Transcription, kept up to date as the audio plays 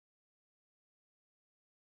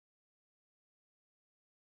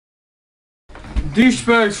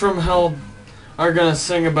Douchebags from hell are gonna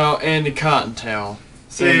sing about Andy Cottontail.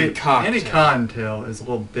 See, Andy Cottontail is a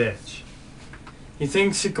little bitch. He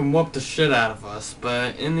thinks he can whoop the shit out of us,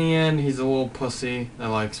 but in the end, he's a little pussy that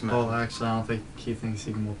likes men. Well, actually, I don't think he thinks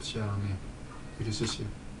he can whoop the shit out of me. Because it's you.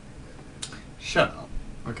 Shut up.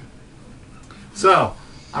 Okay. So,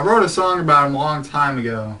 I wrote a song about him a long time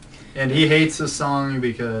ago, and he hates this song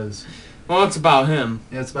because... Well, it's about him.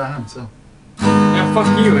 Yeah, it's about him, so... Yeah, fuck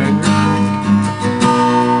you, Andrew.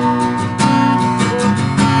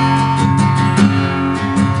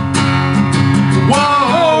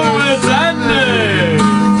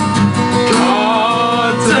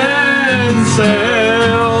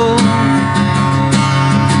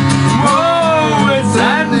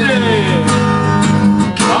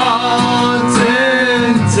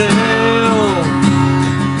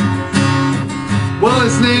 Well,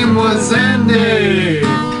 his name was Andy.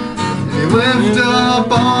 He lived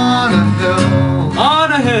up on a hill.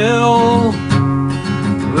 On a hill.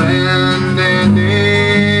 And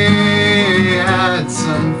Andy had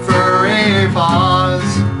some furry paws.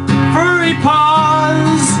 Furry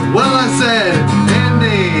paws. Well, I said,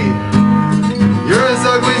 Andy, you're as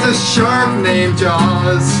ugly as a shark named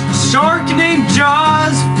Jaws. Shark named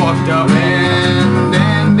Jaws. Fucked up. And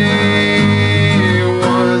Andy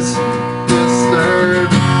was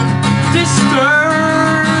disturbed.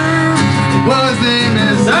 Well, his name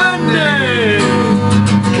is Andy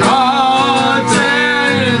Cottontail.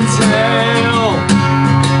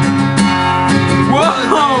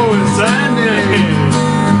 Whoa, it's Andy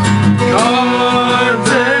Cottontail.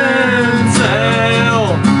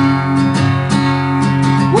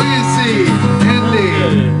 Well, you see, Andy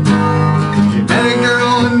met a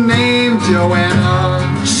girl named Joanna.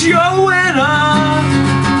 Joanna.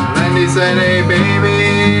 And he said, hey, baby,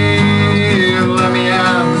 let me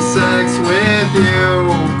have sex with you.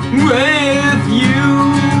 With you.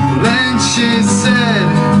 Then she said,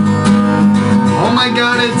 oh my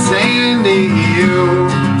God, it's Andy, you.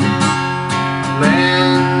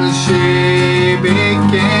 Then she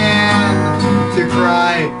began to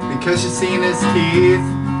cry because she's seen his teeth.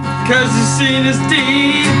 Cause you seen his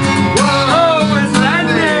teeth. Whoa, it's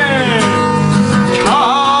Andy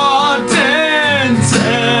Cottontail.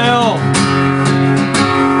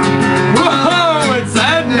 Whoa, it's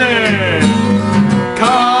Andy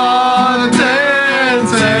Cottontail.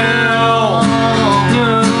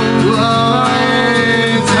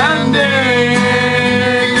 It's Andy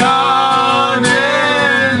Cottontail.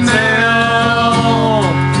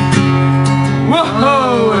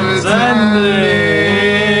 Whoa, it's Andy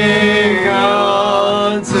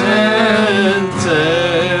Cottontail.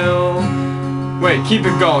 Wait, keep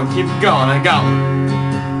it going, I got one.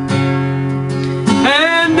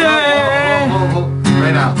 Andy!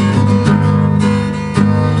 Right now.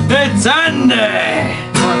 It's Andy!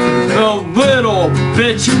 The little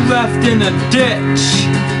bitch you left in the ditch.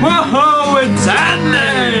 Whoa, it's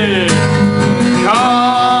Andy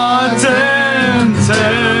Cottontail.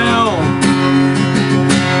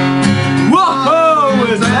 Whoa,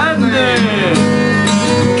 it's Andy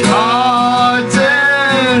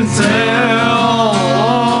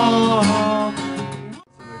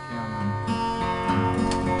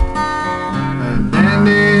And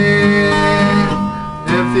Andy,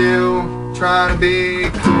 if you try to be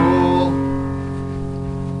cool,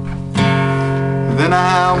 then I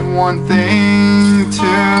have one thing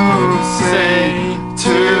to say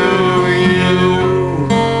to you.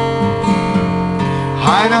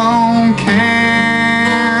 I don't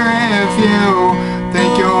care if you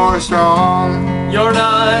think you're strong. You're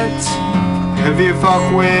not. If you fuck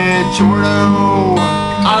with Jordo,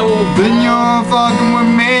 I will. then you're fucking with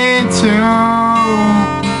me too.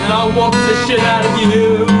 And I'll whoop the shit out of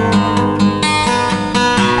you.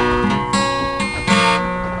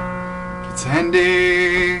 It's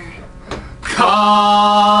Andy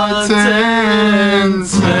Cottontail.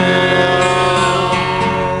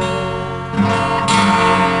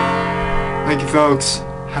 Thank you, folks.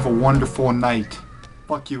 Have a wonderful night.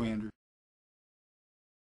 Fuck you, Andrew.